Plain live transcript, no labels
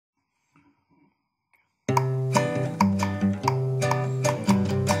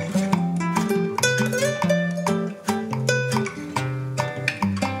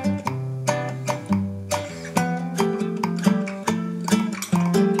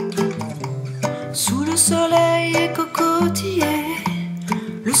soleil est cocotier,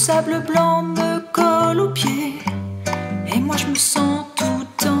 le sable blanc me colle aux pieds, et moi je me sens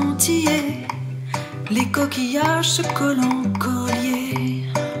tout entier. Les coquillages se collent en collier.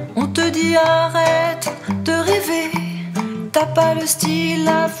 On te dit arrête de rêver, t'as pas le style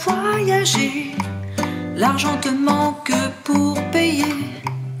à voyager. L'argent te manque pour payer,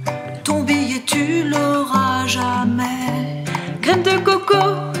 ton billet tu l'auras jamais. Graine de coco,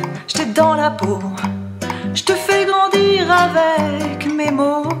 je t'ai dans la peau, je te fais grandir avec mes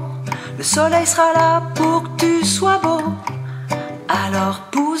mots. Le soleil sera là pour que tu sois beau, alors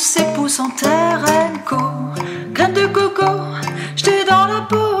pousse et pousse en terre co. Graine de coco, je t'ai dans la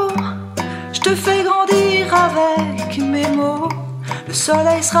peau, je te fais grandir avec mes mots. Le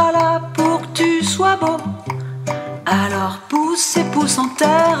soleil sera là pour que tu sois beau, alors pousse et pousse en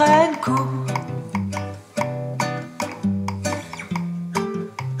terre co.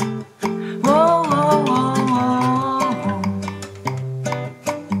 Oh, oh, oh, oh.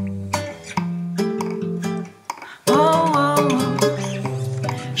 Oh, oh, oh.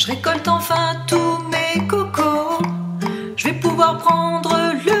 Je récolte enfin tous mes cocos, je vais pouvoir prendre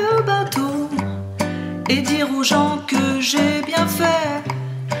le bateau et dire aux gens que j'ai bien fait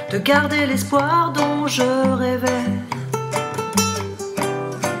de garder l'espoir dont je rêvais.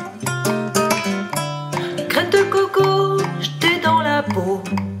 Graine de coco, je t'ai dans la peau,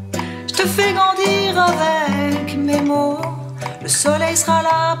 je te fais grandir avec mes mots. Le soleil sera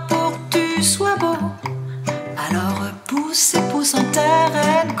là pour que tu sois beau, alors pousse et pousse en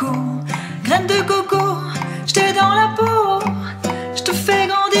terre co. Graine de coco, je t'ai dans la peau, je te fais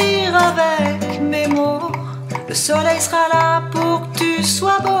grandir avec mes mots. Le soleil sera là pour que tu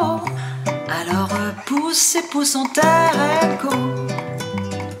sois beau, alors pousse et pousse en terre co.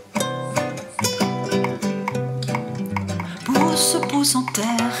 Pousse, pousse en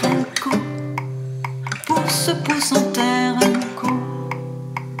terre co. Pousse, pousse en terre.